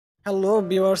Hello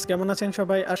viewers, কেমন আছেন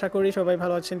সবাই? আশা করি সবাই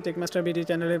ভালো আছেন। টেকমাস্টার বিডি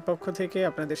চ্যানেলের পক্ষ থেকে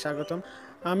আপনাদের স্বাগতম।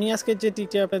 আমি আজকে যে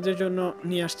টিকটি আপনাদের জন্য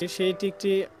নিয়ে আসছি সেই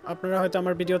টিকটি আপনারা হয়তো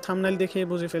আমার ভিডিও থাম্বনেল দেখে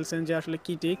বুঝে ফেলছেন যে আসলে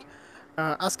কি টিক।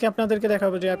 আজকে আপনাদেরকে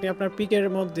দেখাবো যে আপনি আপনার পিকের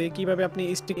মধ্যে কিভাবে আপনি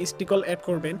স্টিকল অ্যাড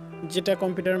করবেন, যেটা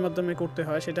কম্পিউটারের মাধ্যমে করতে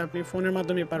হয় সেটা আপনি ফোনের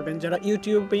মাধ্যমে পারবেন। যারা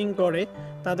ইউটিউবিং করে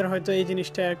তাদের হয়তো এই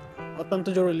জিনিসটা অত্যন্ত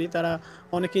জরুরি। তারা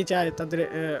অনেকেই চায় তাদের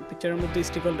পিকচারের মধ্যে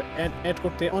স্টিকল অ্যাড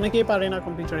করতে, অনেকেই পারে না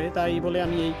কম্পিউটারে, তাই বলে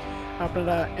আমি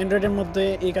আপনারা অ্যান্ড্রয়েডের মধ্যে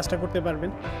এই কাজটা করতে পারবেন।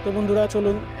 তো বন্ধুরা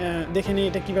চলুন দেখে নিই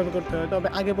এটা কীভাবে করতে হয়। তবে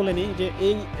আগে বলে নিই যে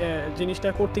এই জিনিসটা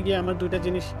করতে গিয়ে আমার দুইটা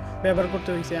জিনিস ব্যবহার করতে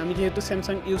হয়েছে। আমি যেহেতু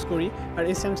স্যামসাং ইউজ করি, আর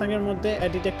এই স্যামসাংয়ের মধ্যে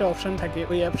এডিট একটা অপশান থাকে,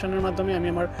 ওই অপশানের মাধ্যমে আমি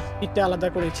আমার পিকটা আলাদা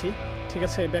করেছি। ঠিক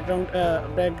আছে,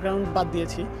 ব্যাকগ্রাউন্ড বাদ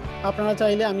দিয়েছি। আপনারা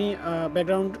চাইলে আমি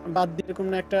ব্যাকগ্রাউন্ড বাদ দিয়ে এরকম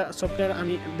একটা সফটওয়্যার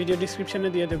আমি ভিডিও ডিসক্রিপশানে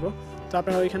দিয়ে দেবো, তো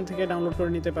আপনারা ওইখান থেকে ডাউনলোড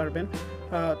করে নিতে পারবেন।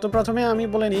 তো প্রথমে আমি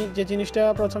বলে নিই যে জিনিসটা,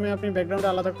 প্রথমে আপনি ব্যাকগ্রাউন্ড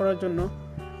আলাদা করার জন্য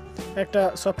একটা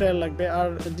সফটওয়্যার লাগবে, আর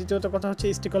দ্বিতীয়ত কথা হচ্ছে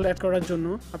স্টিকার অ্যাড করার জন্য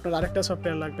আপনার আরেকটা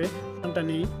সফটওয়্যার লাগবে, কোনটা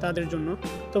নেই তাদের জন্য।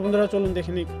 তো বন্ধুরা চলুন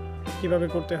দেখে নিই কীভাবে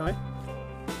করতে হয়।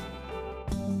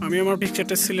 আমি আমার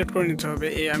পিকচারটা সিলেক্ট করে নিতে হবে।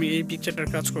 আমি এই পিকচারটার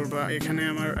কাজ করব। এখানে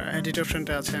আমার এডিট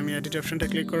অপশানটা আছে, আমি এডিট অপশানটা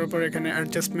ক্লিক করার পর এখানে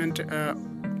অ্যাডজাস্টমেন্ট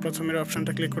প্রথমের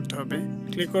অপশানটা ক্লিক করতে হবে।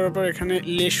 ক্লিক করার পর এখানে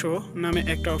লেশো নামে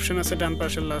একটা অপশান আছে ডান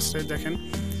পাশের লাস্টে, দেখেন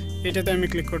এটাতে আমি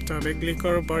ক্লিক করতে হবে। ক্লিক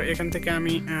করার পর এখান থেকে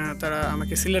আমি তারা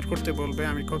আমাকে সিলেক্ট করতে বলবে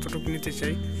আমি কতটুকু নিতে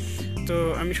চাই। তো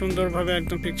আমি সুন্দরভাবে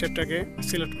একদম পিকচারটাকে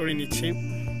সিলেক্ট করে নিচ্ছি।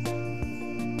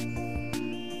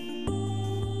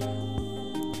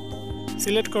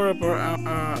 সিলেক্ট করার পর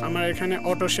আমার এখানে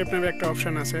অটো শেপ নামে একটা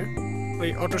অপশান আছে, ওই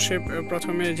অটো শেপ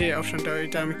প্রথমে যে অপশানটা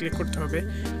ওইটা আমি ক্লিক করতে হবে।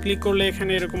 ক্লিক করলে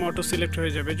এখানে এরকম অটো সিলেক্ট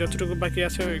হয়ে যাবে, যতটুকু বাকি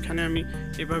আছে ওইখানে আমি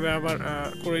এভাবে আবার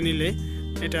করে নিলে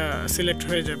এটা সিলেক্ট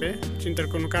হয়ে যাবে, চিন্তার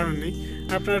কোনো কারণ নেই।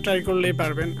 আপনারা ট্রাই করলেই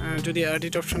পারবেন। যদি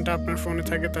এডিট অপশানটা আপনার ফোনে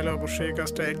থাকে তাহলে অবশ্যই এই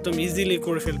কাজটা একদম ইজিলি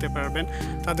করে ফেলতে পারবেন,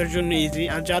 তাদের জন্য ইজি।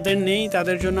 আর যাদের নেই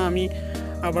তাদের জন্য আমি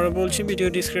আবারও বলছি, ভিডিও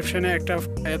ডিসক্রিপশানে একটা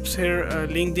অ্যাপসের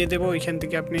লিঙ্ক দিয়ে দেবো, ওইখান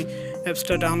থেকে আপনি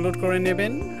অ্যাপসটা ডাউনলোড করে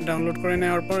নেবেন। ডাউনলোড করে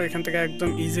নেওয়ার পর এখান থেকে একদম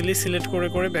ইজিলি সিলেক্ট করে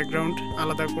করে ব্যাকগ্রাউন্ড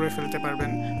আলাদা করে ফেলতে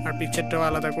পারবেন, আর পিকচারটাও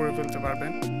আলাদা করে ফেলতে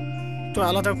পারবেন। তো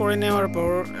আলাদা করে নেওয়ার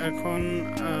পর এখন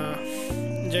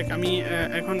আমি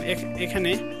এখন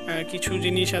এখানে কিছু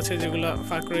জিনিস আছে যেগুলো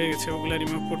ফাঁক রয়ে গেছে, ওগুলো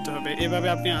রিমুভ করতে হবে। এভাবে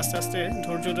আপনি আস্তে আস্তে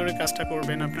ধৈর্য ধরে কাজটা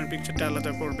করবেন, আপনার পিকচারটা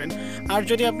আলাদা করবেন। আর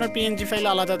যদি আপনার পিএনজি ফাইল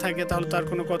আলাদা থাকে তাহলে তার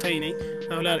কোনো কথাই নেই,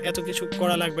 তাহলে আর এত কিছু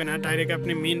করা লাগবে না, ডাইরেক্ট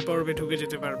আপনি মেন পর্বে ঢুকে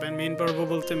যেতে পারবেন। মেন পর্ব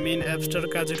বলতে মেন অ্যাপসটার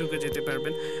কাজে ঢুকে যেতে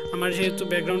পারবেন। আমার যেহেতু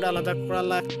ব্যাকগ্রাউন্ড আলাদা করা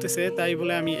লাগতেছে তাই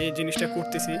বলে আমি এই জিনিসটা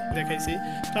করতেছি, দেখাইছি।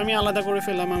 তো আমি আলাদা করে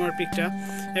ফেললাম আমার পিকটা।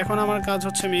 এখন আমার কাজ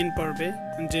হচ্ছে মেন পর্বে,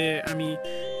 যে আমি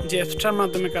যে অ্যাপসটার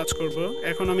মাধ্যমে কাজ করব।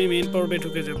 এখন আমি মেন পর্বে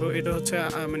ঢুকে যাব। এটা হচ্ছে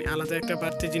মানে আলাদা একটা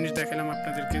বাড়তি জিনিস দেখালাম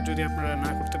আপনাদেরকে, যদি আপনারা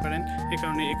না করতে পারেন এই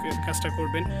কারণে এই কাজটা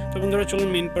করবেন। তো বন্ধুরা চলুন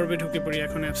মেন পর্বে ঢুকে পড়ি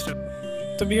এখন অ্যাপসটা।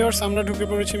 তো ভিউয়ার্স, আমরা ঢুকে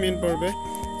পড়েছি মেন পর্বে।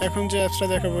 এখন যে অ্যাপসটা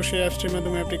দেখাবো সেই অ্যাপসটির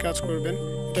মাধ্যমে আপনি কাজ করবেন।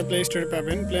 এটা প্লে স্টোরে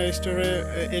পাবেন। প্লে স্টোরে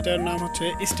এটার নাম হচ্ছে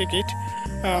স্টিকিট।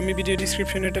 আমি ভিডিও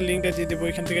ডিসক্রিপশনে একটা লিঙ্কটা দিয়ে দেবো,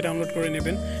 এখান থেকে ডাউনলোড করে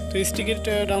নেবেন। তো স্টিকিট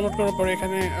ডাউনলোড করার পর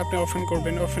এখানে আপনি ওপেন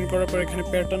করবেন। ওপেন করার পর এখানে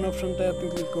প্যাটার্ন অপশনটা আপনি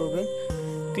ক্লিক করবেন।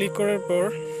 ক্লিক করার পর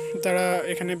তারা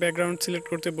এখানে ব্যাকগ্রাউন্ড সিলেক্ট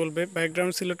করতে বলবে।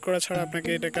 ব্যাকগ্রাউন্ড সিলেক্ট করা ছাড়া আপনাকে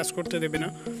এটা কাজ করতে দেবে না।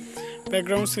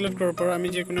 ব্যাকগ্রাউন্ড সিলেক্ট করার পর আমি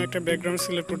যে কোনো একটা ব্যাকগ্রাউন্ড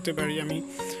সিলেক্ট করতে পারি। আমি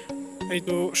এই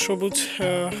তো সবুজ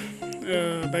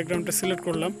ব্যাকগ্রাউন্ডটা সিলেক্ট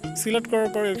করলাম। সিলেক্ট করার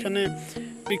পর এখানে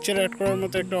পিকচার অ্যাড করার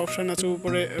মতো একটা অপশান আছে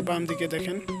উপরে বাম দিকে,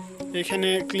 দেখেন এখানে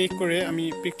ক্লিক করে আমি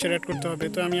পিকচার অ্যাড করতে হবে।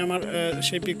 তো আমি আমার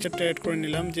সেই পিকচারটা অ্যাড করে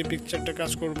নিলাম, যে পিকচারটা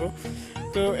কাজ করব।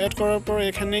 তো অ্যাড করার পর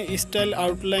এখানে স্টাইল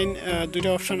আউটলাইন দুটো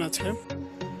অপশান আছে।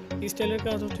 স্টাইলের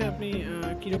কাজ হচ্ছে আপনি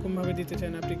কীরকমভাবে দিতে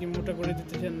চান, আপনি কি মোটা করে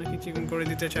দিতে চান নাকি চিকন করে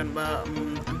দিতে চান, বা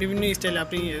বিভিন্ন স্টাইল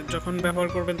আপনি যখন ব্যবহার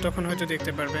করবেন তখন হয়তো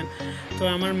দেখতে পারবেন। তো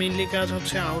আমার মেইনলি কাজ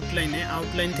হচ্ছে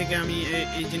আউটলাইন থেকে আমি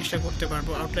এই জিনিসটা করতে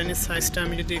পারবো। আউটলাইনের সাইজটা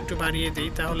আমি যদি একটু বাড়িয়ে দিই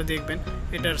তাহলে দেখবেন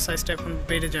এটার সাইজটা এখন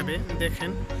বেড়ে যাবে,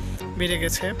 দেখেন বেড়ে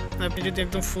গেছে। আপনি যদি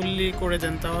একদম ফুললি করে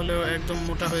দেন তাহলেও একদম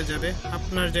মোটা হয়ে যাবে।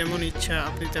 আপনার যেমন ইচ্ছা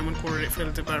আপনি তেমন করে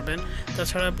ফেলতে পারবেন।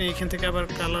 তাছাড়া আপনি এখান থেকে আবার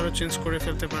কালারও চেঞ্জ করে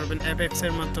ফেলতে পারবেন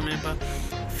অ্যাপেক্সের মাধ্যমে বা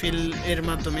ফিল এর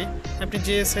মাধ্যমে। আপনি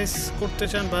যে সাইজ করতে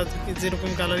চান বা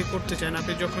যেরকম কালারই করতে চান,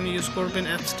 আপনি যখন ইউজ করবেন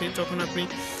অ্যাপসটি তখন আপনি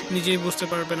নিজেই বুঝতে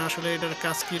পারবেন আসলে এটার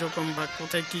কাজ কীরকম বা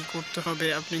কোথায় কী করতে হবে,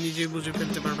 আপনি নিজেই বুঝে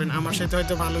ফেলতে পারবেন। আমার সাথে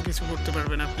হয়তো ভালো কিছু করতে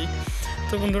পারবেন আপনি।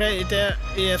 তো বন্ধুরা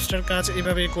এই অ্যাপসটার কাজ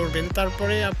এভাবেই করবেন।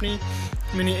 তারপরে আপনি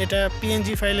মানে এটা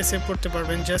পিএনজি ফাইলে সেভ করতে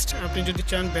পারবেন। জাস্ট আপনি যদি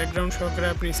চান ব্যাকগ্রাউন্ড সহকারে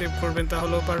আপনি সেভ করবেন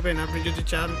তাহলেও পারবেন। আপনি যদি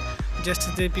চান জাস্ট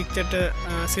যে পিকচারটা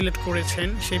সিলেক্ট করেছেন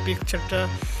সেই পিকচারটা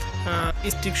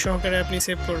স্টিক সহকারে আপনি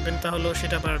সেভ করবেন তাহলেও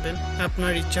সেটা পারবেন,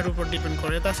 আপনার ইচ্ছার উপর ডিপেন্ড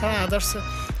করে। তাছাড়া আদার্স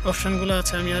অপশানগুলো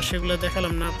আছে, আমি আর সেগুলো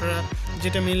দেখালাম না, আপনারা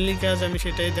যেটা মেনলি কাজ আমি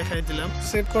সেটাই দেখাই দিলাম।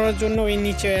 সেভ করার জন্য ওই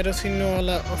নিচে অ্যারো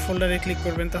চিহ্নওয়ালা ফোল্ডারে ক্লিক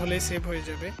করবেন, তাহলেই সেভ হয়ে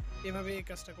যাবে। এভাবে এই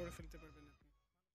কাজটা করে ফেলতে পারেন।